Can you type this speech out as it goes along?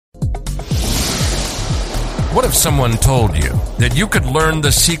What if someone told you that you could learn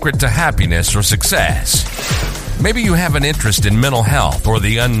the secret to happiness or success? Maybe you have an interest in mental health or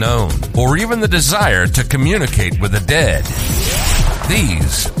the unknown, or even the desire to communicate with the dead.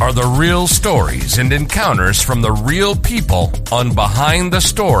 These are the real stories and encounters from the real people on Behind the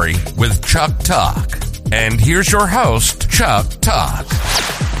Story with Chuck Tuck. And here's your host, Chuck Tuck.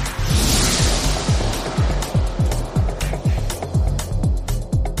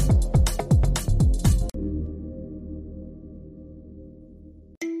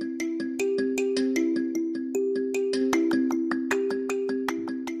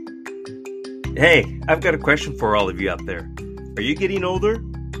 Hey, I've got a question for all of you out there. Are you getting older?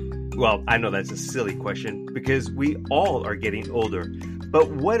 Well, I know that's a silly question because we all are getting older. But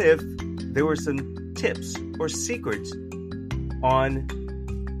what if there were some tips or secrets on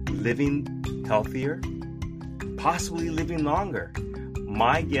living healthier, possibly living longer?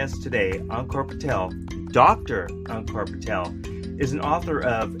 My guest today, Ankur Patel, Dr. Ankur Patel, is an author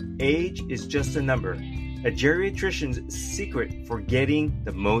of Age is Just a Number, a geriatrician's secret for getting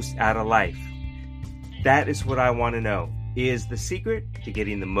the most out of life. That is what I want to know, is the secret to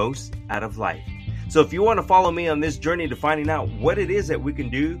getting the most out of life. So if you want to follow me on this journey to finding out what it is that we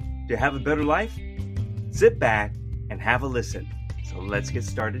can do to have a better life, sit back and have a listen. So let's get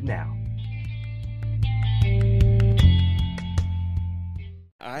started now.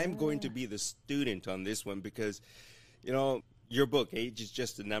 I'm going to be the student on this one because, your book, Age is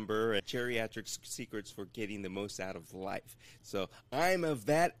Just a Number, Geriatric Secrets for Getting the Most Out of Life. So I'm of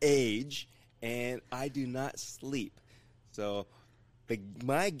that age, and I do not sleep. So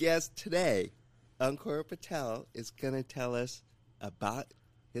my guest today, Ankur Patel, is going to tell us about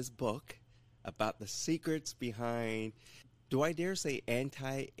his book, about the secrets behind, do I dare say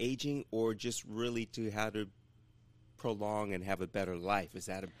anti-aging, or just really to how to prolong and have a better life? Is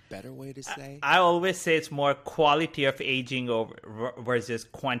that a better way to say? I always say it's more quality of aging versus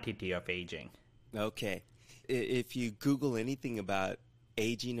quantity of aging. Okay. If you Google anything about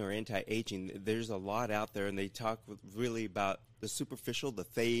aging or anti-aging, there's a lot out there, and they talk really about the superficial, the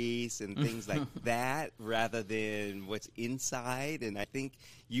face, and things like that, rather than what's inside. And I think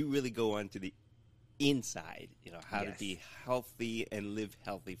you really go on to the inside, how to be healthy and live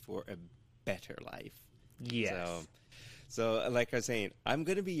healthy for a better life. Yes. So like I was saying, I'm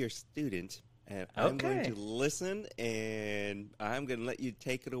going to be your student, and I'm going to listen, and I'm going to let you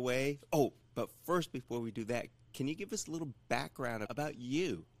take it away. Oh, but first, before we do that, can you give us a little background about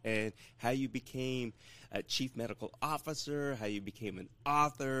you and how you became a chief medical officer, how you became an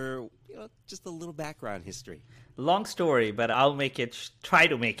author, just a little background history? Long story, but I'll try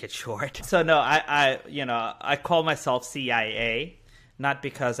to make it short. So no, I call myself CIA. Not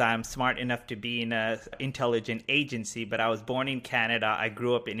because I'm smart enough to be in an intelligence agency, but I was born in Canada, I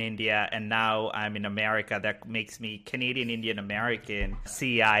grew up in India, and now I'm in America. That makes me Canadian Indian American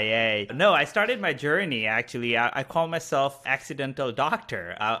CIA. No, I started my journey, actually. I call myself accidental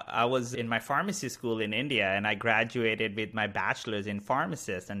doctor. I was in my pharmacy school in India, and I graduated with my bachelor's in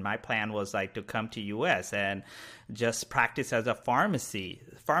pharmacist, and my plan was to come to US and just practice as a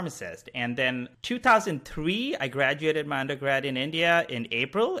pharmacist. And then 2003, I graduated my undergrad in India in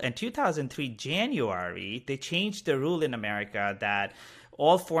April, and 2003 January, they changed the rule in America that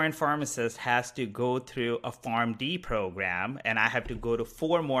all foreign pharmacists has to go through a PharmD program, and I have to go to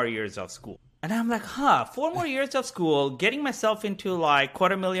 4 more years of school. And I'm like, 4 more years of school, getting myself into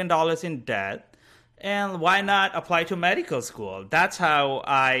 $250,000 in debt. And why not apply to medical school? That's how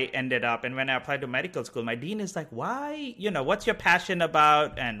I ended up. And when I applied to medical school, my dean is like, why, what's your passion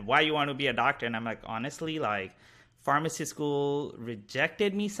about and why you want to be a doctor? And I'm like, honestly, pharmacy school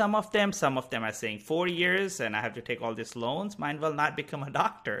rejected me, some of them. Some of them are saying 4 years and I have to take all these loans. Might well not become a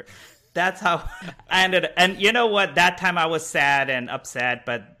doctor. That's how I ended up. And you know what? That time I was sad and upset.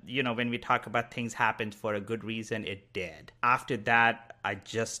 But, when we talk about things happened for a good reason, it did. After that, I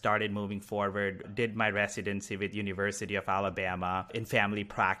just started moving forward, did my residency with University of Alabama in family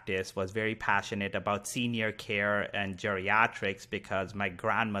practice, was very passionate about senior care and geriatrics because my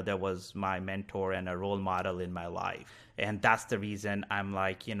grandmother was my mentor and a role model in my life. And that's the reason I'm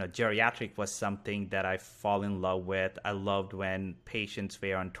geriatric was something that I fall in love with. I loved when patients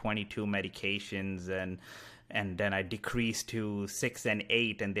were on 22 medications and then I decreased to 6 and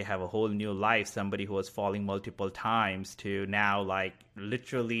 8 and they have a whole new life. Somebody who was falling multiple times to now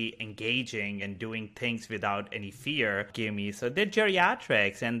literally engaging and doing things without any fear gave me. So did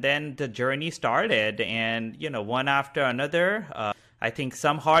geriatrics, and then the journey started, and one after another. I think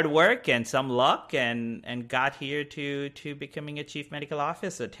some hard work and some luck and got here to becoming a chief medical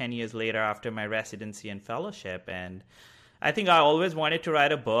officer 10 years later after my residency and fellowship. And I think I always wanted to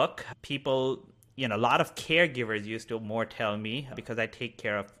write a book. People a lot of caregivers used to more tell me, because I take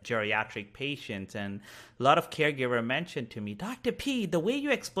care of geriatric patients, and a lot of caregiver mentioned to me, Dr. P, the way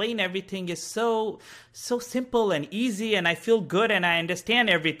you explain everything is so simple and easy, and I feel good and I understand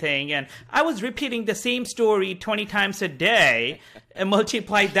everything. And I was repeating the same story 20 times a day and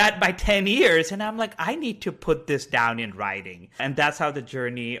multiplied that by 10 years. And I'm like, I need to put this down in writing. And that's how the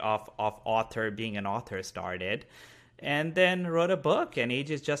journey of being an author started. And then wrote a book, and age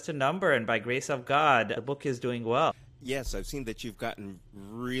is just a number. And by grace of God, the book is doing well. Yes, I've seen that you've gotten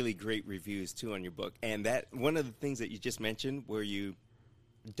really great reviews, too, on your book. And that one of the things that you just mentioned where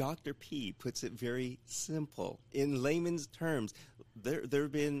Dr. P puts it very simple. In layman's terms, there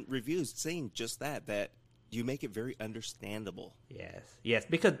have been reviews saying just that you make it very understandable. Yes,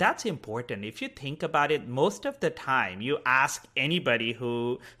 because that's important. If you think about it, most of the time you ask anybody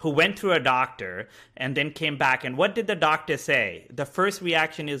who went through a doctor and then came back, and what did the doctor say? The first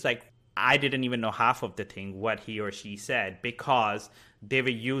reaction is like, I didn't even know half of the thing, what he or she said, because they were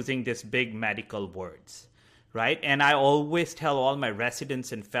using these big medical words, right? And I always tell all my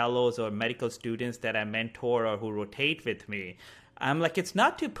residents and fellows or medical students that I mentor or who rotate with me, I'm like, it's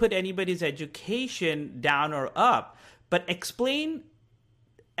not to put anybody's education down or up, but explain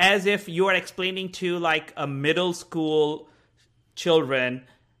as if you are explaining to like a middle school children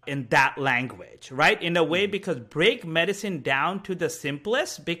in that language, right? In a way, because break medicine down to the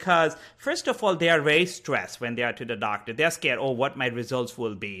simplest, because first of all, they are very stressed when they are to the doctor. They're scared, what my results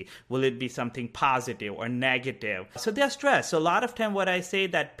will be. Will it be something positive or negative? So they're stressed. So a lot of time what I say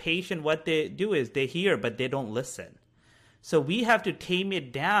that patient, what they do is they hear, but they don't listen. So we have to tame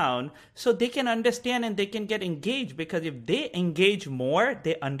it down so they can understand and they can get engaged, because if they engage more,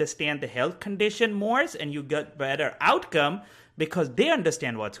 they understand the health condition more, and you get better outcome because they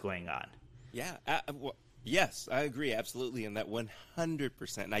understand what's going on. Yeah. Yes, I agree absolutely on that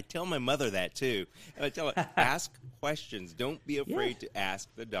 100%. And I tell my mother that too. And I tell her, ask questions. Don't be afraid to ask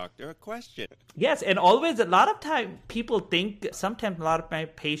the doctor a question. Yes, and always a lot of time people think, sometimes a lot of my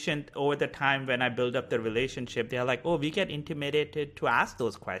patients over the time when I build up the relationship, they're like, we get intimidated to ask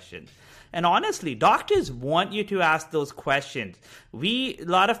those questions. And honestly, doctors want you to ask those questions. A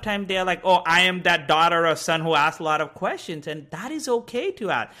lot of time they're like, I am that daughter or son who asks a lot of questions, and that is okay to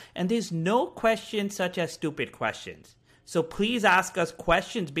ask. And there's no question such as stupid questions. So please ask us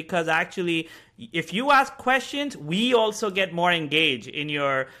questions, because actually, if you ask questions, we also get more engaged in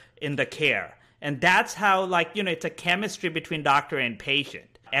the care. And that's how, it's a chemistry between doctor and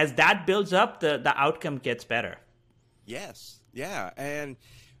patient. As that builds up, the outcome gets better. Yes. Yeah. And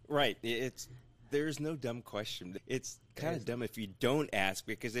right. There's no dumb question. It's kind of dumb if you don't ask,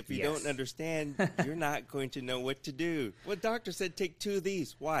 because if you don't understand, you're not going to know what to do. Well, doctor said take 2 of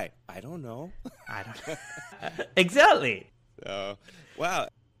these. Why? I don't know. Exactly. So, wow.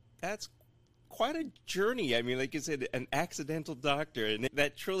 That's quite a journey. I mean, like you said, an accidental doctor, and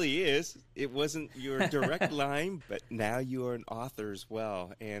that truly is. It wasn't your direct line, but now you are an author as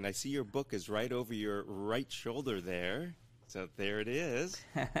well. And I see your book is right over your right shoulder there. So there it is.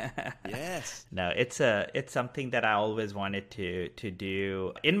 Yes. No, it's something that I always wanted to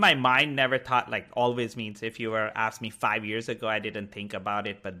do. In my mind, never thought, always means if you were asked me 5 years ago, I didn't think about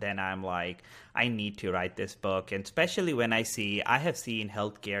it. But then I'm like, I need to write this book. And especially when I have seen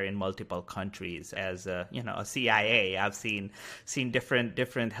healthcare in multiple countries as a CIA. I've seen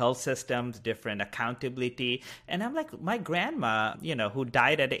different health systems, different accountability. And I'm like, my grandma, who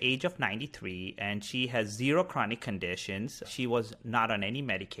died at the age of 93, and she has 0 chronic conditions. She was not on any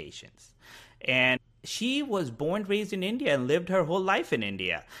medications. And she was born, raised in India and lived her whole life in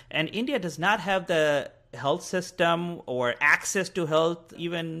India. And India does not have the health system or access to health,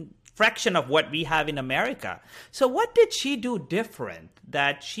 even fraction of what we have in America. So what did she do different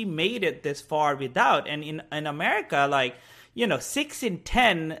that she made it this far without? And in America, 6 in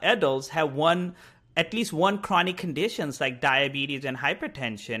 10 adults have at least one chronic conditions like diabetes and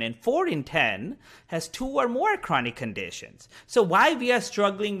hypertension, and 4 in 10 has 2 or more chronic conditions. So why we are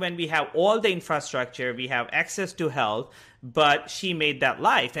struggling when we have all the infrastructure, we have access to health, but she made that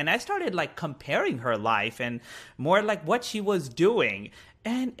life. And I started comparing her life and more what she was doing.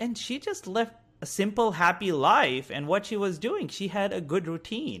 And she just left a simple, happy life. And what she was doing, she had a good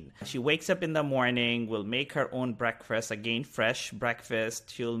routine. She wakes up in the morning, will make her own breakfast, again, fresh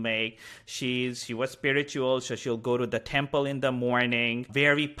breakfast. She was spiritual, so she'll go to the temple in the morning.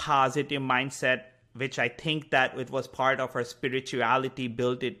 Very positive mindset, which I think that it was part of her spirituality,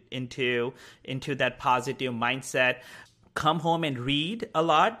 built it into that positive mindset. come home and read a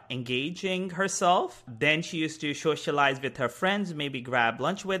lot, engaging herself. Then she used to socialize with her friends, maybe grab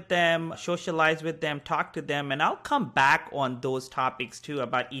lunch with them, socialize with them, talk to them. And I'll come back on those topics too,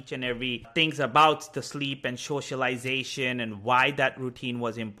 about each and every things about the sleep and socialization and why that routine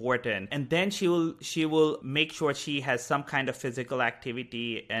was important. And then she will make sure she has some kind of physical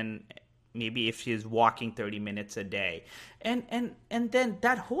activity, and maybe if she's walking 30 minutes a day. And then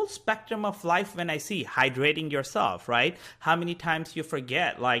that whole spectrum of life, when I see hydrating yourself, right? How many times you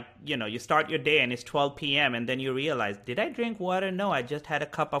forget, like, you start your day and it's 12 p.m. and then you realize, did I drink water? No, I just had a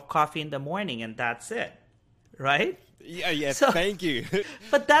cup of coffee in the morning and that's it, right? Yes, thank you.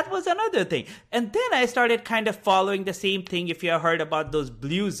 But that was another thing. And then I started kind of following the same thing, if you have heard about those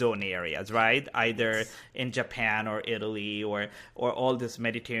blue zone areas, right? Either in Japan or Italy or all this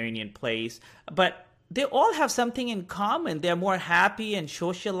Mediterranean place. But they all have something in common. They're more happy and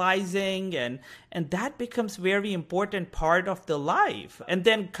socializing, and that becomes very important part of the life. And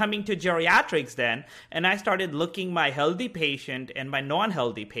then coming to geriatrics then, and I started looking my healthy patient and my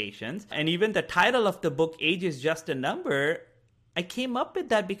non-healthy patients, and even the title of the book, Age is Just a Number, I came up with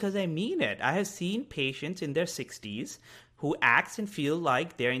that because I mean it. I have seen patients in their 60s who act and feel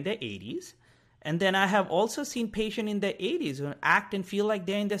like they're in their 80s. And then I have also seen patients in their 80s who act and feel like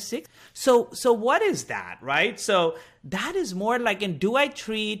they're in their 60s. So what is that, right? So that is more like, and do I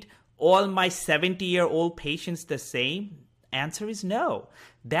treat all my 70-year-old patients the same? Answer is no.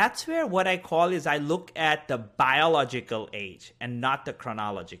 That's where what I call is I look at the biological age and not the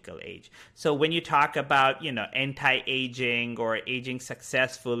chronological age. So when you talk about, anti-aging or aging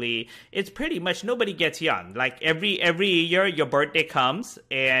successfully, it's pretty much nobody gets young. Like every year your birthday comes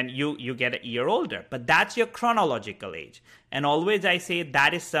and you get a year older, but that's your chronological age. And always I say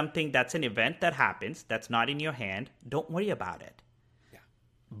that is something, that's an event that happens, that's not in your hand. Don't worry about it. Yeah.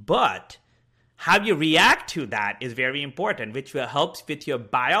 But how you react to that is very important, which will help with your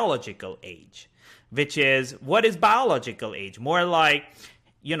biological age, which is, what is biological age? More like,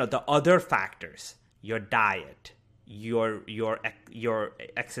 the other factors, your diet, your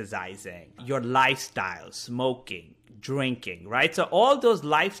exercising, your lifestyle, smoking, drinking, right? So all those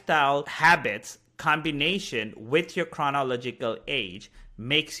lifestyle habits combination with your chronological age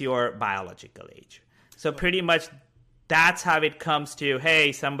makes your biological age. So pretty much that's how it comes to,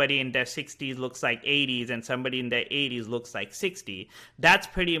 hey, somebody in their 60s looks like 80s and somebody in their 80s looks like 60. That's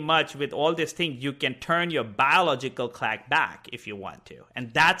pretty much with all these things, you can turn your biological clock back if you want to.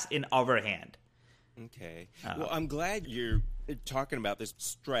 And that's in our hand. Okay. Well, I'm glad you're talking about this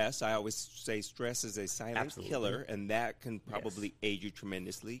stress. I always say stress is a silent killer, and that can probably age you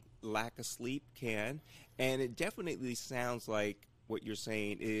tremendously. Lack of sleep can. And it definitely sounds like what you're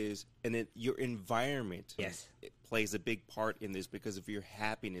saying is, and your environment it plays a big part in this, because of your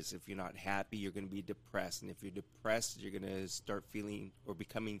happiness. If you're not happy, you're going to be depressed. And if you're depressed, you're going to start feeling or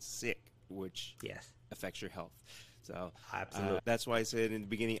becoming sick, which affects your health. So that's why I said in the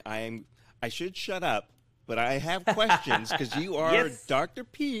beginning, I should shut up, but I have questions because you are Dr.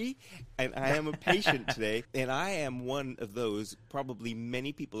 P, and I am a patient today. And I am one of those, probably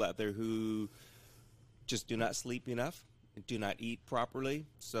many people out there who just do not sleep enough, do not eat properly.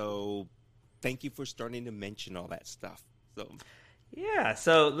 So thank you for starting to mention all that stuff.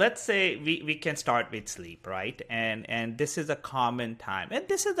 So let's say we can start with sleep, right? And this is a common time. And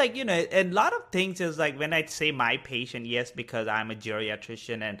this is like, a lot of things is like when I say my patient, yes, because I'm a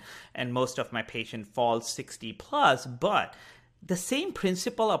geriatrician and most of my patient falls 60 plus, but the same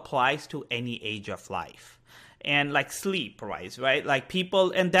principle applies to any age of life. And like sleep, right? Like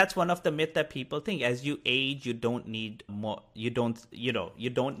people, and that's one of the myths that people think. As you age, you don't need more. You don't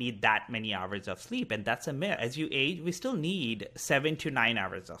need that many hours of sleep, and that's a myth. As you age, we still need 7 to 9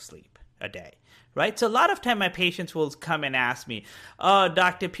 hours of sleep a day, right? So a lot of time, my patients will come and ask me, "Oh,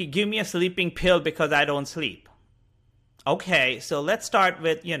 Dr. P, give me a sleeping pill because I don't sleep." Okay, so let's start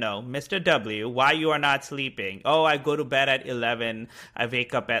with, Mr. W, why you are not sleeping. Oh, I go to bed at 11. I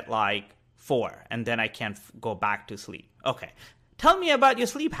wake up at like 4, and then I can't go back to sleep. Okay, tell me about your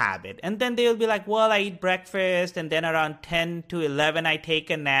sleep habit. And then they'll be like, well, I eat breakfast, and then around 10 to 11, I take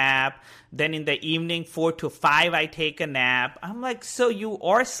a nap. Then in the evening, 4 to 5, I take a nap. I'm like, so you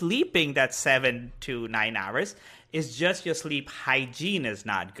are sleeping that 7 to 9 hours. It's just your sleep hygiene is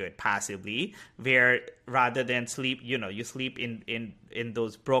not good, possibly, where rather than sleep, you sleep in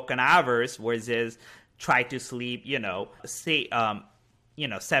those broken hours, versus try to sleep, 7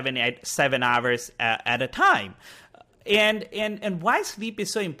 hours at a time. And why sleep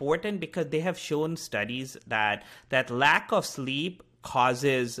is so important, because they have shown studies that lack of sleep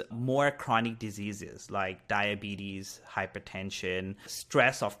causes more chronic diseases like diabetes, hypertension.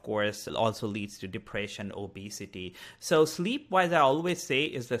 Stress, of course, also leads to depression, obesity. So sleep-wise, I always say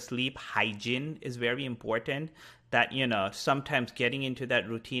is the sleep hygiene is very important. That, sometimes getting into that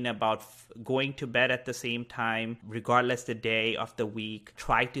routine about going to bed at the same time, regardless the day of the week,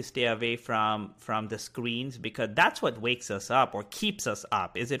 try to stay away from the screens, because that's what wakes us up or keeps us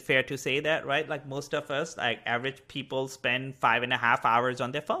up. Is it fair to say that, right? Like most of us, like average people spend 5.5 hours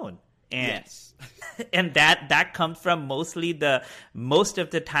on their phone. And, yes. And that comes from most of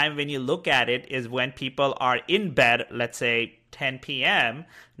the time when you look at it is when people are in bed, let's say 10 p.m.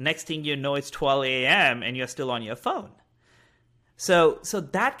 Next thing you know, it's 12 a.m. and you're still on your phone. So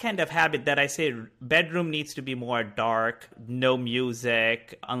that kind of habit that I say bedroom needs to be more dark, no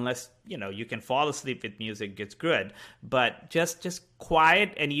music, unless, you can fall asleep with music, it's good. But just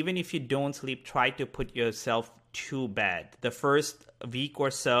quiet. And even if you don't sleep, try to put yourself to bed. The first week or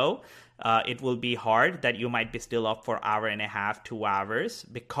so, it will be hard that you might be still up for 1.5 2 hours,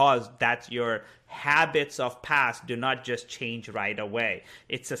 because that's your habits of past do not just change right away.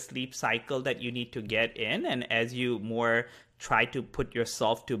 It's a sleep cycle that you need to get in. And as you more try to put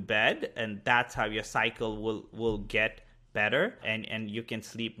yourself to bed, and that's how your cycle will get better, and you can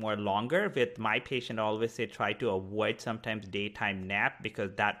sleep more longer. With my patient, I always say try to avoid sometimes daytime nap,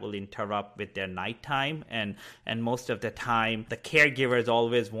 because that will interrupt with their nighttime, and most of the time the caregivers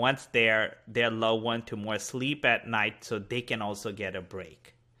always wants their loved one to more sleep at night so they can also get a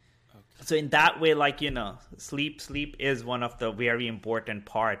break. Okay. So in that way, sleep is one of the very important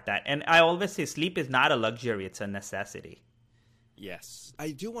part that, and I always say sleep is not a luxury, it's a necessity. Yes.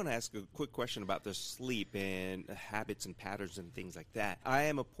 I do want to ask a quick question about the sleep and habits and patterns and things like that. I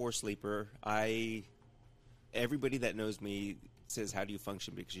am a poor sleeper. Everybody that knows me says, how do you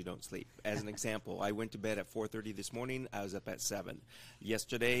function because you don't sleep? As an example, I went to bed at 4:30 this morning. I was up at 7.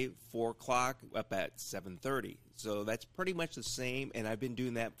 Yesterday, 4 o'clock, up at 7:30. So that's pretty much the same, and I've been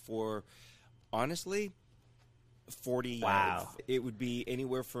doing that for, honestly, 40 years. Wow. It would be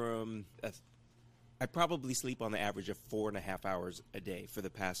anywhere from... I probably sleep on the average of 4.5 hours a day for the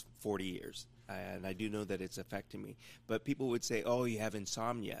past 40 years. And I do know that it's affecting me. But people would say, oh, you have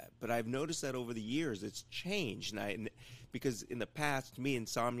insomnia. But I've noticed that over the years it's changed. Because in the past, to me,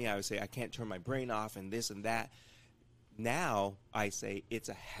 insomnia, I would say I can't turn my brain off and this and that. Now I say it's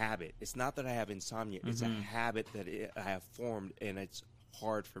a habit. It's not that I have insomnia. Mm-hmm. It's a habit that I have formed, and it's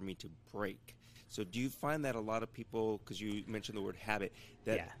hard for me to break. So do you find that a lot of people, because you mentioned the word habit,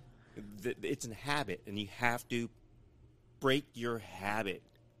 that... Yeah. It's a habit, and you have to break your habit,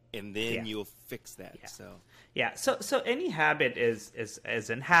 and then you'll fix that. Yeah. So any habit is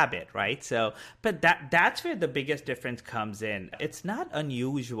an habit, right? So, but that's where the biggest difference comes in. It's not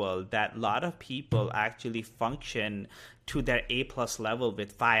unusual that a lot of people actually function to their A+ level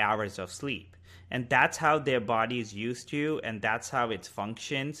with 5 hours of sleep. And that's how their body is used to, and that's how it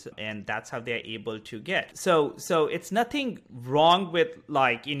functions, and that's how they're able to get. So it's nothing wrong with,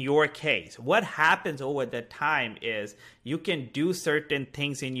 like, in your case. What happens over the time is you can do certain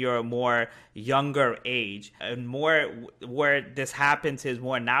things in your more younger age, and more where this happens is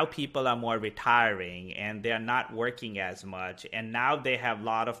more now people are more retiring and they're not working as much, and now they have a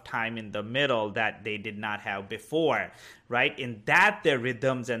lot of time in the middle that they did not have before, right? In that, their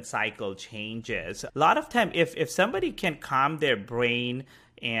rhythms and cycle changes. A lot of time, if somebody can calm their brain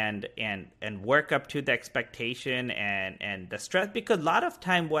and work up to the expectation and the stress, because a lot of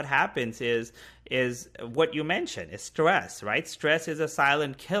time what happens is what you mentioned is stress, right? Stress is a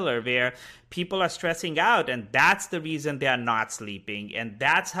silent killer where people are stressing out, and that's the reason they are not sleeping. And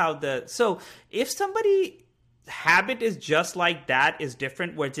that's how so if somebody habit is just like that is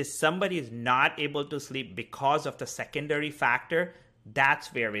different, where just somebody is not able to sleep because of the secondary factor,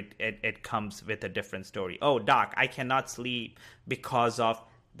 that's where it comes with a different story. Oh, doc, I cannot sleep because of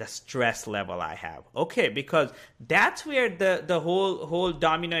the stress level I have. Okay, because that's where the whole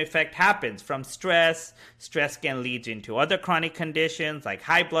domino effect happens. From stress can lead into other chronic conditions like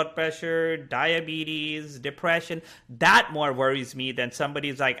high blood pressure, diabetes, depression. That more worries me than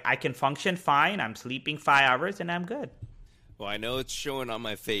somebody's like, I can function fine, I'm sleeping 5 hours and I'm good. Well, I know it's showing on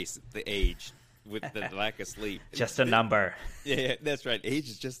my face, the age with the lack of sleep. Just a number. Yeah, that's right. Age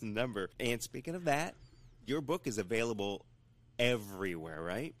is just a number. And speaking of that, your book is available everywhere,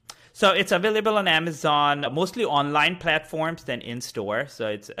 right? So it's available on Amazon, mostly online platforms than in-store. So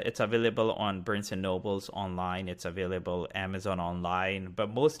it's available on Barnes & Noble's online. It's available Amazon online.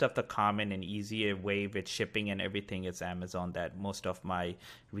 But most of the common and easier way with shipping and everything is Amazon that most of my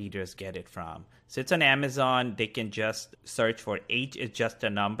readers get it from. So it's on Amazon. They can just search for Age is Just a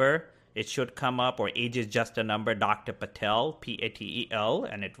Number. It should come up, or age is just a number, Dr. Patel, Patel,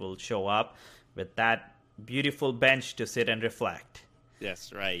 and it will show up with that beautiful bench to sit and reflect.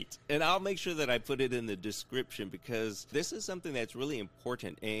 That's right. And I'll make sure that I put it in the description, because this is something that's really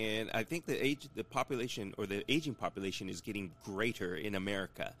important. And I think the population, or the aging population, is getting greater in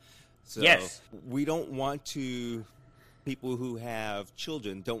America. So yes. We don't want to, people who have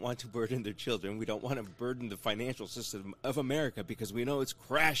children don't want to burden their children. We don't want to burden the financial system of America, because we know it's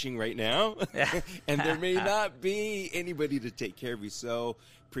crashing right now. And there may not be anybody to take care of you. So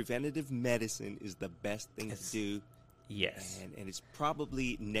preventative medicine is the best thing to do. Yes. And it's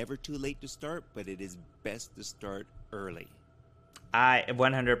probably never too late to start, but it is best to start early. I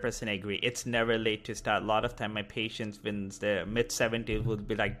 100% agree. It's never late to start. A lot of time my patients in their mid-70s would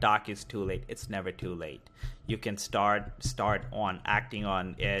be like, Doc, it's too late. It's never too late. You can start on acting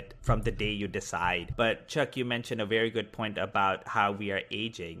on it from the day you decide. But Chuck, you mentioned a very good point about how we are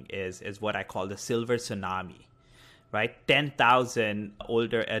aging is what I call the silver tsunami, right? 10,000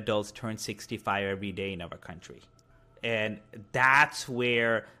 older adults turn 65 every day in our country. And that's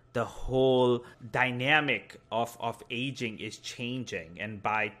where the whole dynamic of aging is changing. And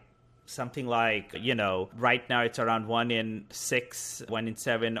by something like, right now it's around 1 in 6, 1 in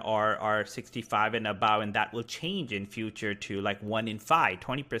 7 are 65 and above, and that will change in future to like 1 in 5.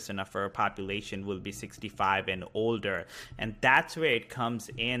 20% of our population will be 65 and older. And that's where it comes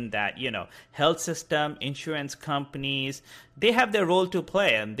in that, health system, insurance companies, they have their role to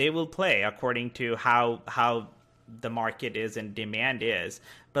play, and they will play according to how the market is and demand is.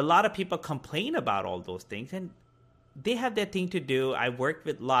 But a lot of people complain about all those things, and they have their thing to do. I work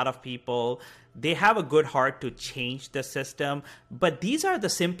with a lot of people. They have a good heart to change the system, but these are the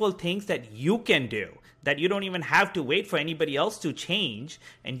simple things that you can do, that you don't even have to wait for anybody else to change,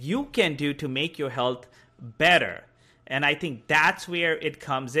 and you can do to make your health better. And I think that's where it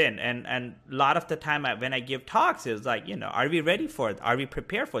comes in. And a lot of the time when I give talks, it's like, are we ready for it? Are we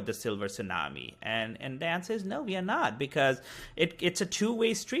prepared for the silver tsunami? And the answer is no, we are not, because it's a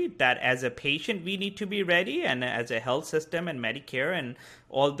two-way street, that as a patient, we need to be ready. And as a health system and Medicare and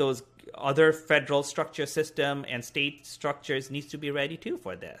all those other federal structure system and state structures needs to be ready too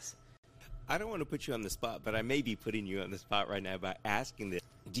for this. I don't want to put you on the spot, but I may be putting you on the spot right now by asking this.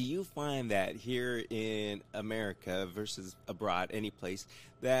 Do you find that here in America versus abroad, any place,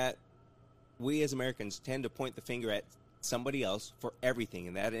 that we as Americans tend to point the finger at somebody else for everything,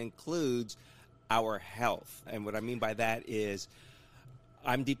 and that includes our health? And what I mean by that is,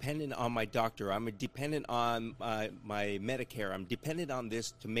 I'm dependent on my doctor, I'm dependent on my Medicare, I'm dependent on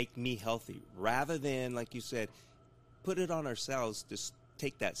this to make me healthy, rather than, like you said, put it on ourselves to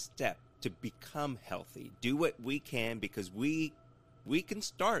take that step to become healthy. Do what we can, because we can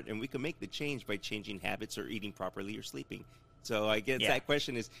start and we can make the change by changing habits or eating properly or sleeping. So I guess that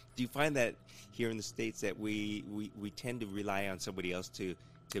question is, do you find that here in the States that we tend to rely on somebody else to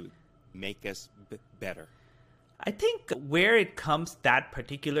make us better? I think where it comes, that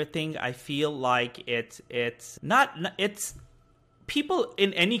particular thing, I feel like it's people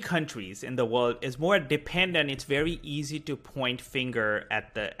in any countries in the world is more dependent. It's very easy to point finger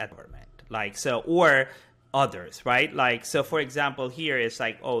at the government, or others, right? So for example, here it's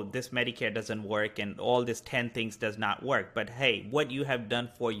like, oh, this Medicare doesn't work and all this 10 things does not work. But hey, what you have done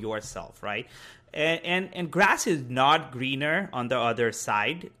for yourself, right? And grass is not greener on the other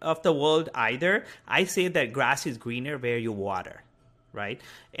side of the world either. I say that grass is greener where you water, right?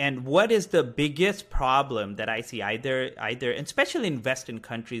 And what is the biggest problem that I see either, especially in Western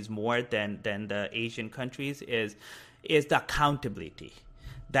countries more than the Asian countries, is the accountability.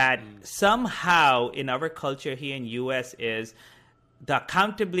 That somehow in our culture here in U.S. is the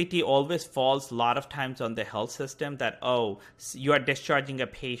accountability always falls a lot of times on the health system, that, oh, you are discharging a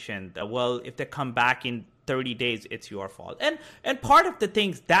patient. Well, if they come back in 30 days, it's your fault. And part of the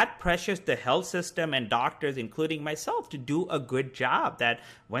things that pressures the health system and doctors, including myself, to do a good job, that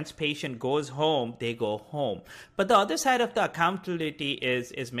once patient goes home, they go home. But the other side of the accountability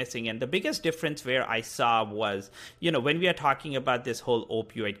is missing. And the biggest difference where I saw was, when we are talking about this whole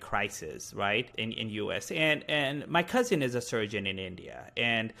opioid crisis, right, in US, and my cousin is a surgeon in India.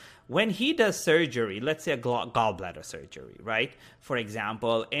 And when he does surgery, let's say a gallbladder surgery, right, for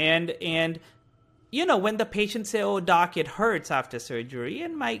example, and when the patient say, oh, doc, it hurts after surgery,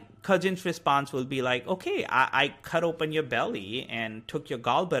 and my cousin's response will be like, okay, I cut open your belly and took your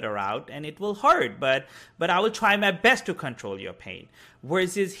gallbladder out, and it will hurt, but I will try my best to control your pain.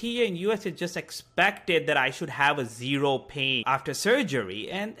 Whereas here in US, it's just expected that I should have a zero pain after surgery.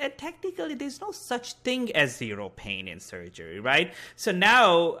 And technically, there's no such thing as zero pain in surgery, right? So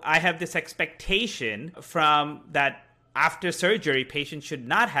now I have this expectation from that after surgery, patients should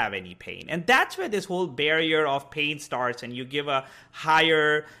not have any pain. And that's where this whole barrier of pain starts, and you give a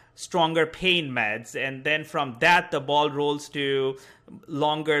higher, stronger pain meds, and then from that the ball rolls to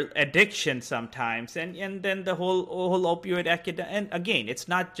longer addiction sometimes, and then the whole opioid epidemic. And again, it's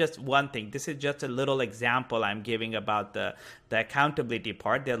not just one thing. This is just a little example I'm giving about the accountability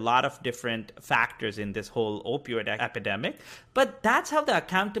part. There are a lot of different factors in this whole opioid epidemic, but that's how the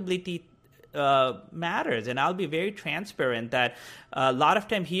accountability matters. And I'll be very transparent that a lot of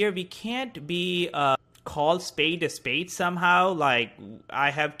time here we can't be call spade a spade somehow. Like,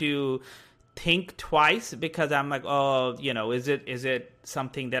 I have to think twice because I'm like, oh, is it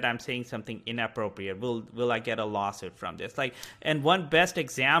something that I'm saying something inappropriate? Will I get a lawsuit from this? Like, and one best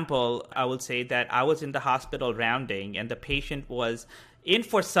example, I will say that I was in the hospital rounding and the patient was in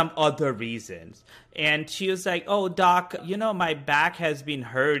for some other reasons. And she was like, oh, doc, my back has been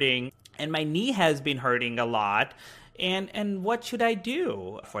hurting and my knee has been hurting a lot. And what should I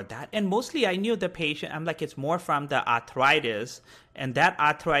do for that? And mostly I knew the patient, I'm like, it's more from the arthritis. And that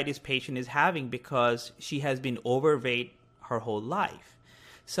arthritis patient is having because she has been overweight her whole life.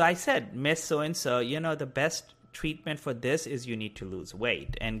 So I said, Miss So-and-so, the best treatment for this is you need to lose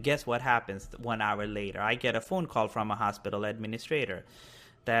weight. And guess what happens 1 hour later? I get a phone call from a hospital administrator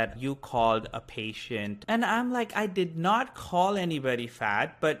that you called a patient. And I'm like, I did not call anybody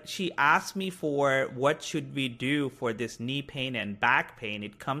fat, but she asked me for what should we do for this knee pain and back pain.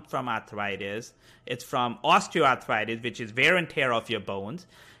 It comes from arthritis. It's from osteoarthritis, which is wear and tear of your bones.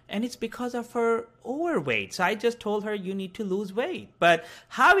 And it's because of her overweight. So I just told her, you need to lose weight. But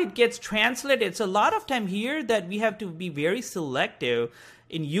how it gets translated, it's a lot of time here that we have to be very selective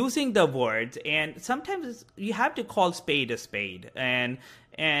in using the words. And sometimes you have to call spade a spade.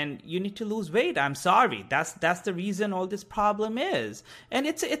 And you need to lose weight. I'm sorry. That's the reason all this problem is. And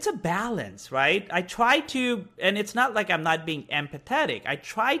it's a balance, right? I try to, and it's not like I'm not being empathetic. I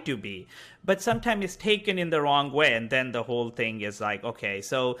try to be, but sometimes it's taken in the wrong way. And then the whole thing is like, okay,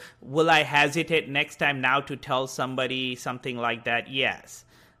 so will I hesitate next time now to tell somebody something like that? Yes.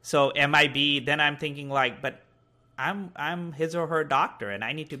 So then I'm thinking like, but I'm his or her doctor and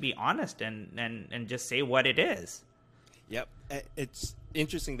I need to be honest and just say what it is. Yep. It's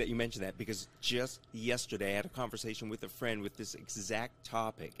interesting that you mentioned that because just yesterday I had a conversation with a friend with this exact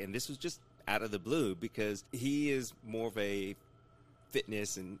topic, and this was just out of the blue because he is more of a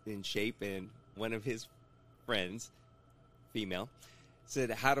fitness and in shape, and one of his friends, female,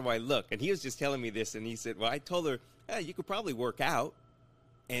 said, how do I look? And he was just telling me this, and he said, well, I told her, you could probably work out.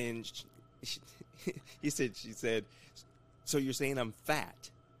 And she said, so you're saying I'm fat?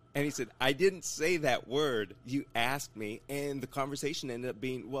 And he said, I didn't say that word. You asked me. And the conversation ended up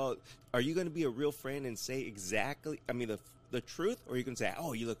being, well, are you going to be a real friend and say exactly, the truth? Or are you going to say,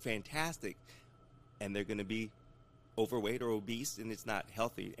 oh, you look fantastic? And they're going to be overweight or obese and it's not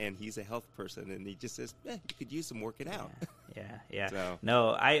healthy. And he's a health person. And he just says, you could use some working out. Yeah. So. No,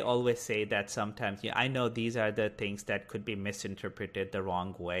 I always say that sometimes, I know these are the things that could be misinterpreted the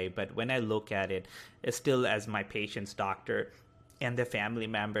wrong way. But when I look at it, it's still as my patient's doctor and the family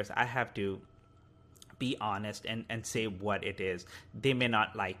members, I have to be honest and say what it is. They may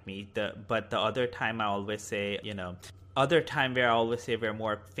not like me, but the other time I always say, where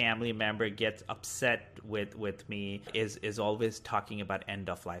more family member gets upset with me is always talking about end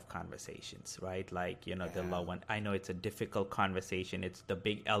of life conversations, right? Like, the loved one. I know it's a difficult conversation. It's the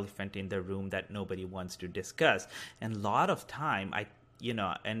big elephant in the room that nobody wants to discuss. And a lot of time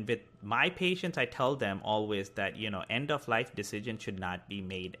and with my patients, I tell them always that, end of life decision should not be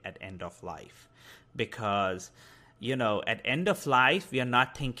made at end of life because, at end of life, we are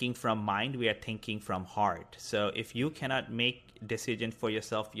not thinking from mind, we are thinking from heart. So if you cannot make decision for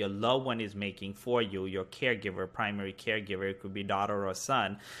yourself, your loved one is making for you, your caregiver, primary caregiver, it could be daughter or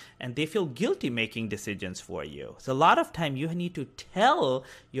son, and they feel guilty making decisions for you. So a lot of time you need to tell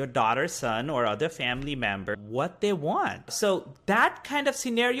your daughter, son, or other family member what they want. So that kind of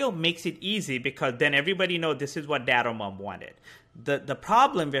scenario makes it easy because then everybody knows this is what dad or mom wanted. The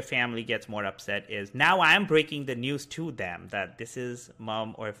problem where family gets more upset is now I'm breaking the news to them that this is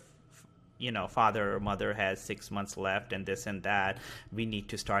mom or father or mother has 6 months left and this and that. We need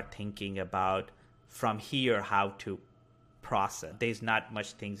to start thinking about from here how to process. There's not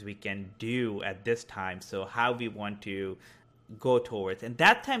much things we can do at this time. So how we want to go towards. And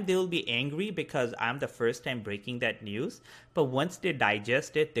that time they will be angry because I'm the first time breaking that news. But once they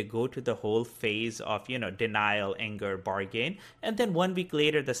digest it, they go to the whole phase of, denial, anger, bargain. And then 1 week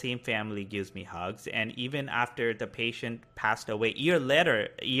later, the same family gives me hugs. And even after the patient passed away, year later,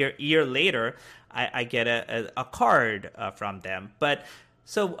 I get a card from them. But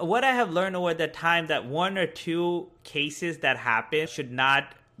So what I have learned over the time that one or two cases that happen should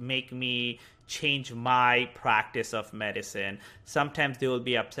not make me change my practice of medicine. Sometimes they will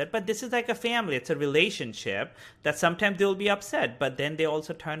be upset, but this is like a family. It's a relationship that sometimes they will be upset, but then they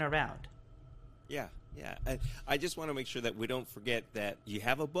also turn around. Yeah. I just want to make sure that we don't forget that you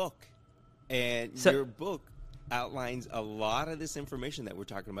have a book, and your book outlines a lot of this information that we're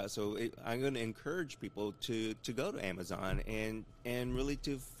talking about. So I'm going to encourage people to go to Amazon and really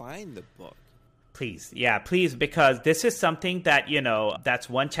to find the book. Please, because this is something that, that's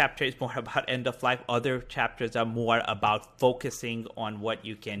one chapter is more about end of life. Other chapters are more about focusing on what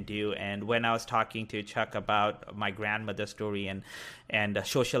you can do. And when I was talking to Chuck about my grandmother's story and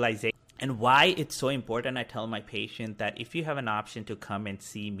socialization and why it's so important, I tell my patient that if you have an option to come and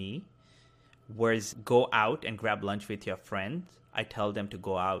see me, whereas go out and grab lunch with your friends, I tell them to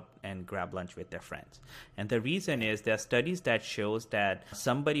go out and grab lunch with their friends. And the reason is there are studies that shows that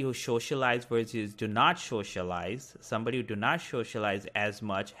somebody who socialize versus do not socialize, somebody who do not socialize as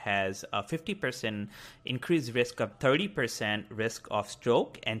much has a 50% increased risk of 30% risk of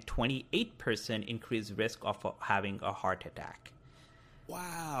stroke and 28% increased risk of having a heart attack.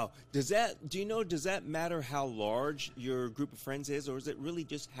 Wow. Does that matter how large your group of friends is, or is it really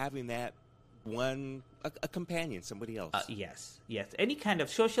just having that a companion, somebody else? Yes. Any kind of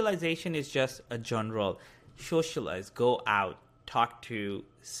socialization is just a general socialize, go out, talk to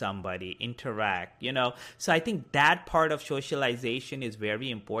somebody, interact, So I think that part of socialization is very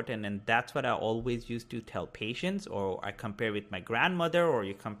important, and that's what I always used to tell patients, or I compare with my grandmother, or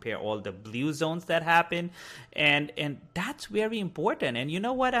you compare all the blue zones that happen, and that's very important. And you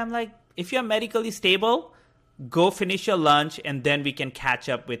know what? I'm like, if you're medically stable, go finish your lunch, and then we can catch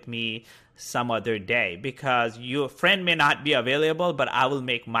up with me some other day, because your friend may not be available, but I will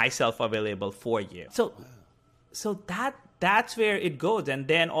make myself available for you. So that's where it goes. And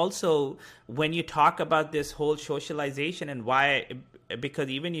then also when you talk about this whole socialization and why, because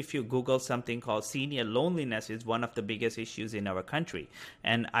even if you Google something called senior loneliness is one of the biggest issues in our country.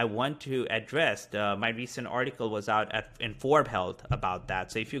 And I want to address, my recent article was out in Forbes Health about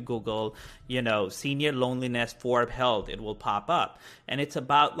that. So if you Google, senior loneliness Forbes Health, it will pop up. And it's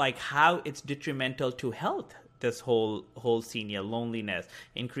about like how it's detrimental to health. This whole senior loneliness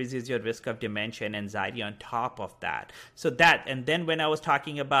increases your risk of dementia and anxiety on top of that. So that, and then when I was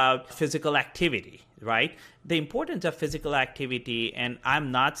talking about physical activity, right? The importance of physical activity, and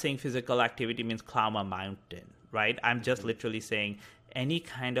I'm not saying physical activity means climb a mountain, right? I'm just literally saying any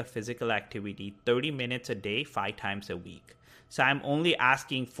kind of physical activity, 30 minutes a day, 5 times a week. So I'm only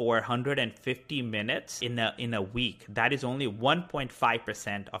asking for 150 minutes in a week. That is only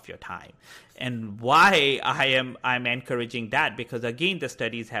 1.5% of your time. And why I'm encouraging that? Because again, the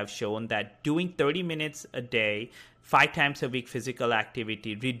studies have shown that doing 30 minutes a day, 5 times a week physical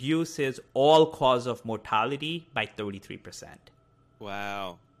activity reduces all cause of mortality by 33%.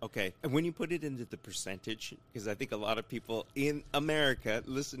 Wow. Okay. And when you put it into the percentage, because I think a lot of people in America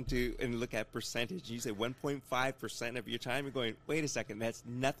listen to and look at percentage, you say 1.5% of your time, you're going, wait a second, that's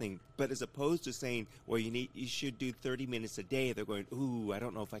nothing. But as opposed to saying, well, you should do 30 minutes a day, they're going, ooh, I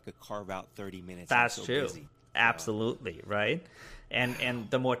don't know if I could carve out 30 minutes. That's so true. Busy. Absolutely, right? And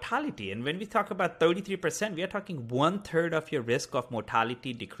the mortality. And when we talk about 33%, we are talking 1/3 of your risk of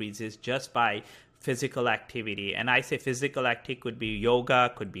mortality decreases just by physical activity. And I say physical activity could be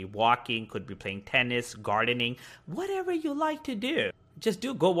yoga, could be walking, could be playing tennis, gardening, whatever you like to do. Just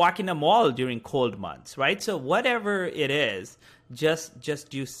go walk in a mall during cold months, right? So whatever it is, just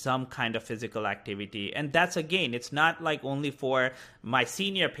do some kind of physical activity. And that's, again, it's not like only for my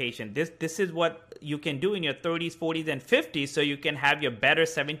senior patient. This is what you can do in your 30s, 40s, and 50s, so you can have your better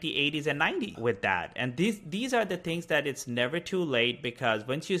 70s, 80s, and 90s with that. And these are the things that it's never too late, because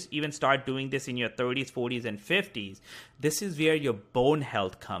once you even start doing this in your 30s, 40s, and 50s, this is where your bone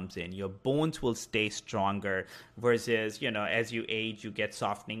health comes in. Your bones will stay stronger versus, as you age, you get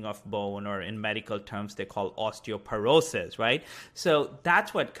softening of bone, or in medical terms, they call osteoporosis, right? So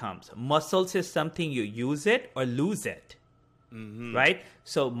that's what comes. Muscles is something you use it or lose it. Mm-hmm. Right?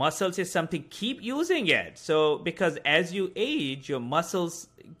 So muscles is something, keep using it. So because as you age, your muscles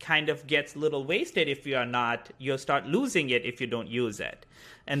kind of gets a little wasted if you are not, you'll start losing it if you don't use it.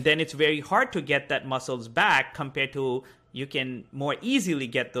 And then it's very hard to get that muscles back compared to you can more easily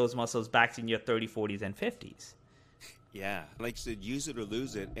get those muscles back in your 30s, 40s, and 50s. Yeah, like you said, use it or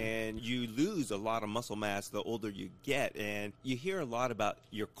lose it, and you lose a lot of muscle mass the older you get, and you hear a lot about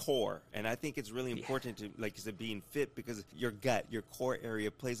your core, and I think it's really important to, like you said, being fit, because your gut, your core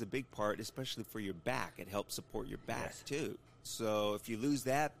area plays a big part, especially for your back. It helps support your back, too. So if you lose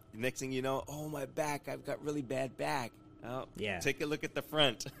that, next thing you know, oh, my back, I've got really bad back. Oh, Yeah. Take a look at the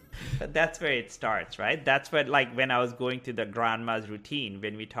front. But that's where it starts, right? That's where, like, when I was going to the grandma's routine,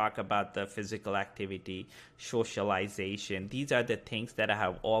 when we talk about the physical activity, socialization, these are the things that I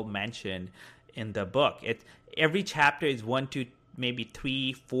have all mentioned in the book. Every chapter is 1 to maybe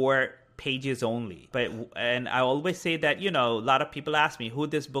 3, 4 pages only. And I always say that, a lot of people ask me who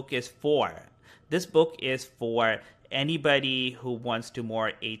this book is for. This book is for anybody who wants to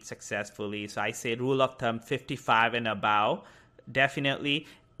more age successfully. So I say rule of thumb 55 and above, definitely.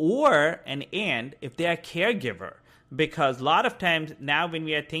 Or and if they're a caregiver. Because a lot of times now when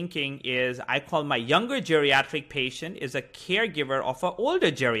we are thinking is, I call my younger geriatric patient is a caregiver of an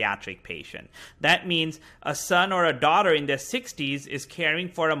older geriatric patient. That means a son or a daughter in their 60s is caring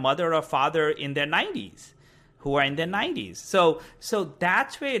for a mother or father in their 90s. Who are in their 90s. So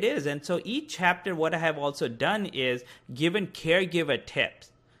that's where it is. And so each chapter, what I have also done is given caregiver tips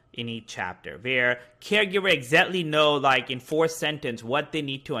in each chapter, where caregiver exactly know, like in 4 sentences, what they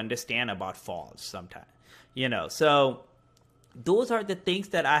need to understand about falls sometimes. So those are the things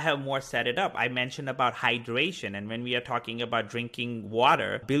that I have more set it up. I mentioned about hydration. And when we are talking about drinking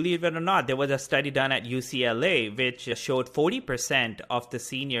water, believe it or not, there was a study done at UCLA which showed 40% of the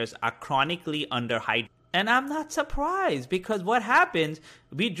seniors are chronically underhydrated. And I'm not surprised, because what happens,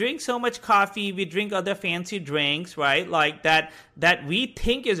 we drink so much coffee, we drink other fancy drinks, right? Like that we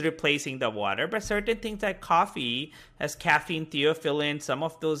think is replacing the water, but certain things like coffee has caffeine, theophylline, some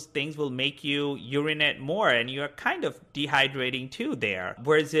of those things will make you urinate more, and you're kind of dehydrating too there.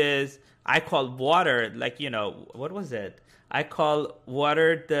 Whereas I call water, what was it? I call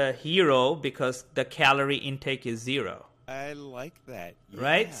water the hero because the calorie intake is 0. I like that. Yeah.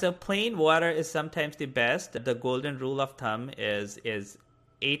 Right? So plain water is sometimes the best. The golden rule of thumb is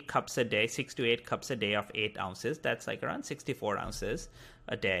 8 cups a day, 6 to 8 cups a day of 8 ounces. That's like around 64 ounces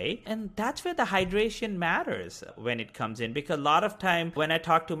a day. And that's where the hydration matters when it comes in. Because a lot of time when I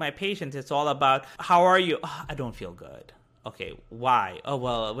talk to my patients, it's all about, how are you? Oh, I don't feel good. Okay, why? Oh,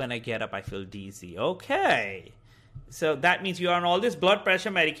 well, when I get up, I feel dizzy. Okay. So that means you are on all this blood pressure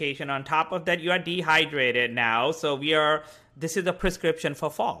medication. On top of that, you are dehydrated now. So this is a prescription for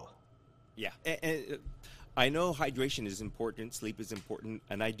fall. Yeah. And I know hydration is important, sleep is important,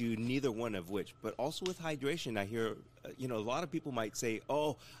 and I do neither one of which. But also with hydration, I hear, a lot of people might say,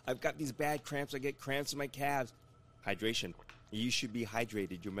 oh, I've got these bad cramps. I get cramps in my calves. Hydration. You should be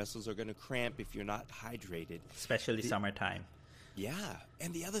hydrated. Your muscles are going to cramp if you're not hydrated. Especially summertime. Yeah.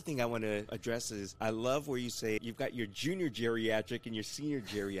 And the other thing I want to address is I love where you say you've got your junior geriatric and your senior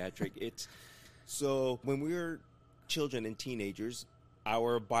geriatric. So when we were children and teenagers,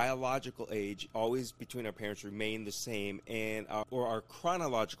 our biological age always between our parents remained the same, and our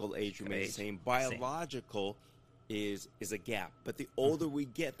chronological age remains the same. Biological is a gap. But the older we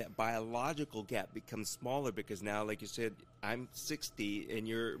get, that biological gap becomes smaller, because now, like you said, I'm 60 and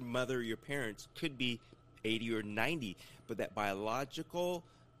your mother, your parents could be 80 or 90, but that biological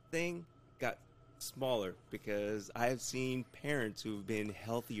thing got smaller, because I've seen parents who've been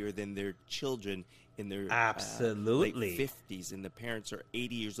healthier than their children in their absolutely late 50s, and the parents are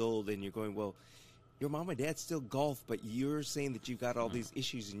 80 years old, and you're going, well, your mom and dad still golf, but you're saying that you've got all these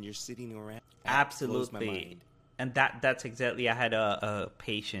issues and you're sitting around. Absolutely. And that's exactly, I had a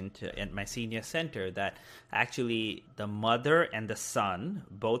patient at my senior center that actually the mother and the son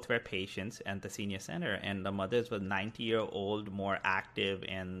both were patients at the senior center, and the mother was 90-year-old, more active,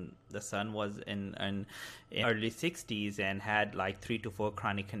 and the son was in early 60s and had like 3 to 4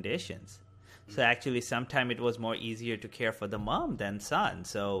 chronic conditions. So actually, sometimes it was more easier to care for the mom than son.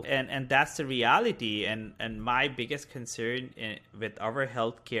 So and that's the reality. And my biggest concern with our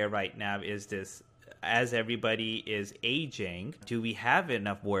healthcare right now is this: as everybody is aging, do we have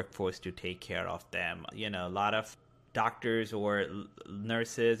enough workforce to take care of them? A lot of doctors or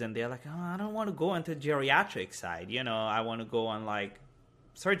nurses, and they're like, oh, I don't want to go into the geriatric side. I want to go on like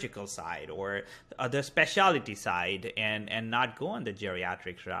surgical side or other specialty side and not go on the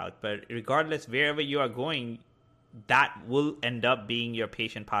geriatrics route. But regardless, wherever you are going, that will end up being your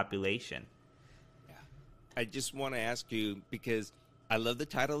patient population. Yeah. I just want to ask you, because I love the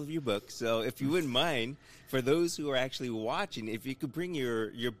title of your book. So if you wouldn't mind, for those who are actually watching, if you could bring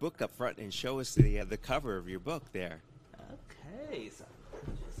your book up front and show us the cover of your book there. Okay, so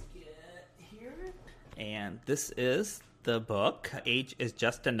I'll just get here. And this is the book, Age is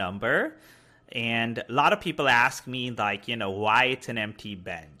Just a Number. And a lot of people ask me, like, why it's an empty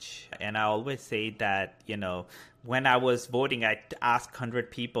bench. And I always say that, when I was voting, I asked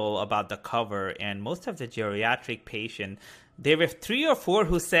 100 people about the cover, and most of the geriatric patients, there were 3 or 4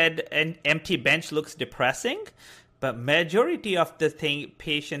 who said an empty bench looks depressing, But majority of the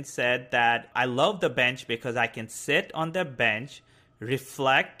patients said that I love the bench because I can sit on the bench,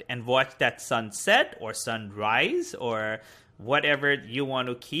 reflect, and watch that sunset or sunrise or whatever you want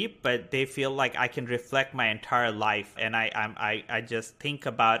to keep, but they feel like I can reflect my entire life, and I just think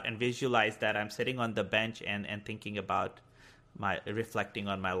about and visualize that I'm sitting on the bench and thinking about reflecting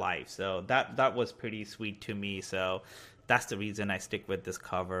on my life. So that was pretty sweet to me. So that's the reason I stick with this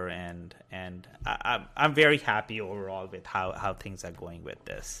cover, and I'm very happy overall with how things are going with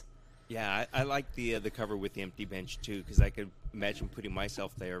this. Yeah, I like the cover with the empty bench too, because I could imagine putting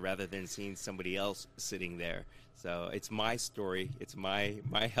myself there rather than seeing somebody else sitting there. So it's my story, it's my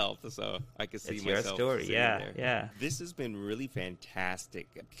health, so I can see myself. It's your story, there. Yeah. This has been really fantastic.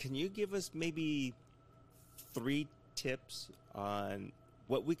 Can you give us maybe 3 tips on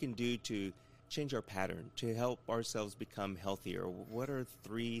what we can do to change our pattern, to help ourselves become healthier? What are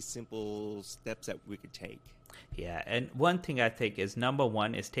 3 simple steps that we could take? Yeah, and one thing I think is number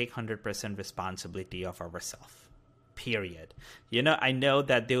 1 is take 100% responsibility of ourselves, period. I know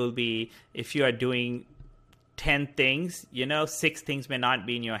that there will be, if you are doing 10 things, 6 things may not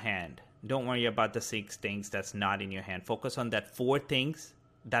be in your hand. Don't worry about the 6 things that's not in your hand. Focus on that 4 things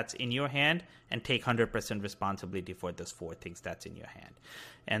that's in your hand and take 100% responsibility for those 4 things that's in your hand.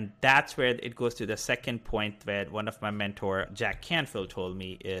 And that's where it goes to the second point that one of my mentor, Jack Canfield, told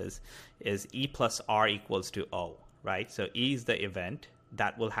me is E plus R equals to O, right? So E is the event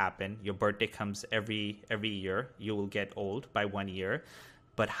that will happen. Your birthday comes every year. You will get old by 1 year.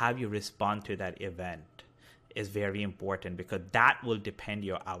 But how you respond to that event is very important, because that will depend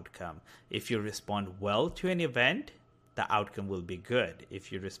your outcome. If you respond well to an event, the outcome will be good. If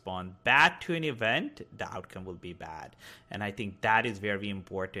you respond bad to an event, the outcome will be bad. And I think that is very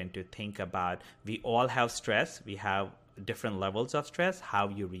important to think about. We all have stress. We have different levels of stress. How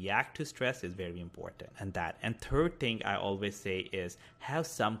you react to stress is very important. And third thing I always say is have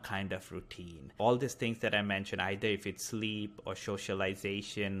some kind of routine. All these things that I mentioned, either if it's sleep or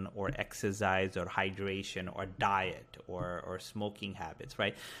socialization or exercise or hydration or diet or smoking habits,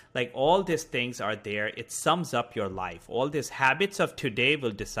 right? Like all these things are there. It sums up your life. All these habits of today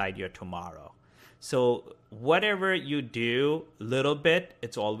will decide your tomorrow. So whatever you do, little bit,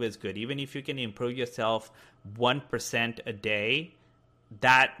 it's always good. Even if you can improve yourself 1% a day,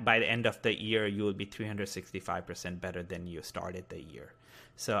 that by the end of the year, you will be 365% better than you started the year.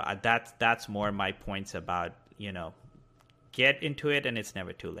 So that's more my points about, get into it, and it's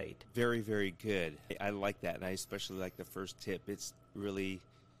never too late. Very, very good. I like that, and I especially like the first tip. It's really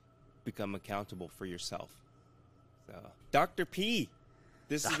become accountable for yourself. So, Dr. P,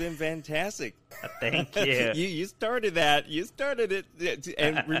 this has been fantastic. Thank you. You started that. You started it.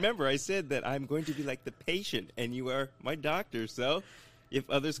 And remember, I said that I'm going to be like the patient, and you are my doctor. So if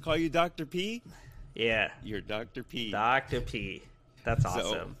others call you Dr. P, yeah, you're Dr. P. Dr. P. That's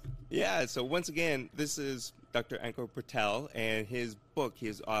awesome. So once again, this is Dr. Ankur Patel, and his book he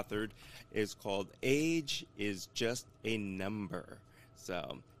has authored is called Age is Just a Number.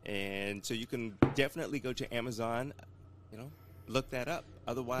 So you can definitely go to Amazon, look that up.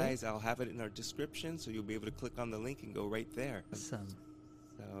 Otherwise, I'll have it in our description, so you'll be able to click on the link and go right there. Awesome.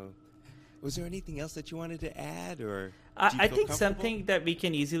 So, was there anything else that you wanted to add, or I think something that we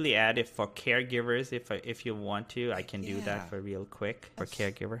can easily add for caregivers, if you want to, I can do that for real quick for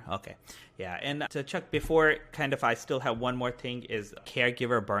caregiver. Okay, yeah. And so Chuck, before I still have one more thing is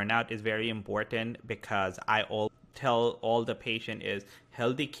caregiver burnout is very important, because I tell all the patient is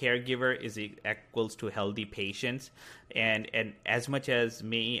healthy caregiver is equals to healthy patients, and as much as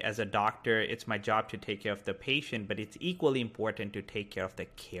me as a doctor, it's my job to take care of the patient, but it's equally important to take care of the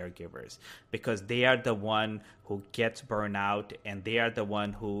caregivers, because they are the one who gets burnout, and they are the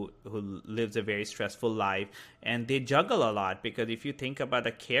one who lives a very stressful life, and they juggle a lot. Because if you think about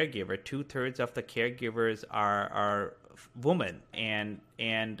a caregiver, 2/3 of the caregivers are women,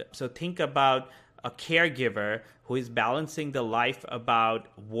 and so think about a caregiver who is balancing the life about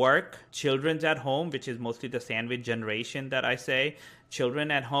work, children's at home, which is mostly the sandwich generation that I say,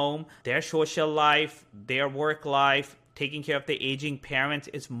 children at home, their social life, their work life, taking care of the aging parents,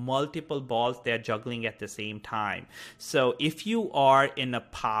 is multiple balls they're juggling at the same time. So if you are in a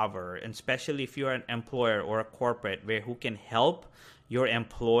power, and especially if you're an employer or a corporate who can help your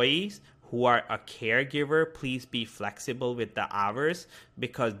employees who are a caregiver, please be flexible with the hours,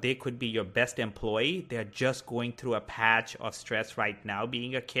 because they could be your best employee. They're just going through a patch of stress right now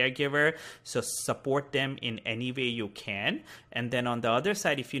being a caregiver. So support them in any way you can. And then on the other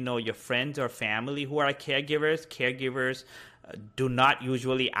side, if you know your friends or family who are caregivers do not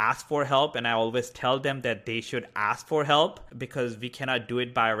usually ask for help. And I always tell them that they should ask for help, because we cannot do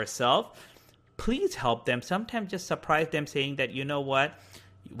it by ourselves. please help them. Sometimes just surprise them saying that, you know what,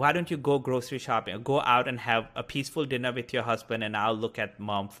 why don't you go grocery shopping or go out and have a peaceful dinner with your husband, and I'll look at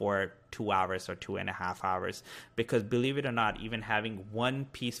mom for 2 hours or 2.5 hours. Because believe it or not, even having one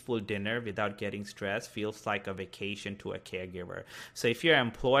peaceful dinner without getting stressed feels like a vacation to a caregiver. So if you're an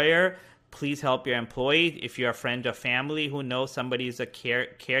employer, please help your employee. If you're a friend or family who knows somebody is a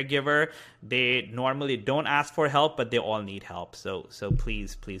caregiver, they normally don't ask for help, but they all need help. So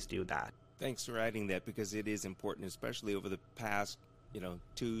please do that. Thanks for adding that, because it is important, especially over the past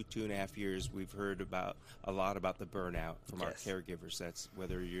 2.5 years. We've heard a lot about the burnout from our caregivers. That's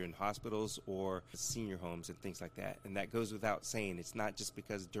whether you're in hospitals or senior homes and things like that. And that goes without saying. It's not just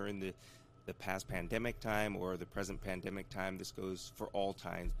because during the past pandemic time or the present pandemic time. This goes for all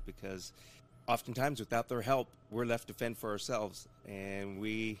times, because oftentimes without their help, we're left to fend for ourselves. And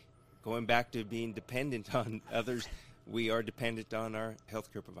going back to being dependent on others, we are dependent on our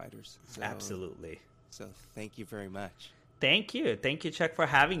healthcare providers. Absolutely. So thank you very much. Thank you, Chuck, for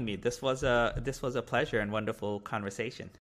having me. This was a pleasure and wonderful conversation.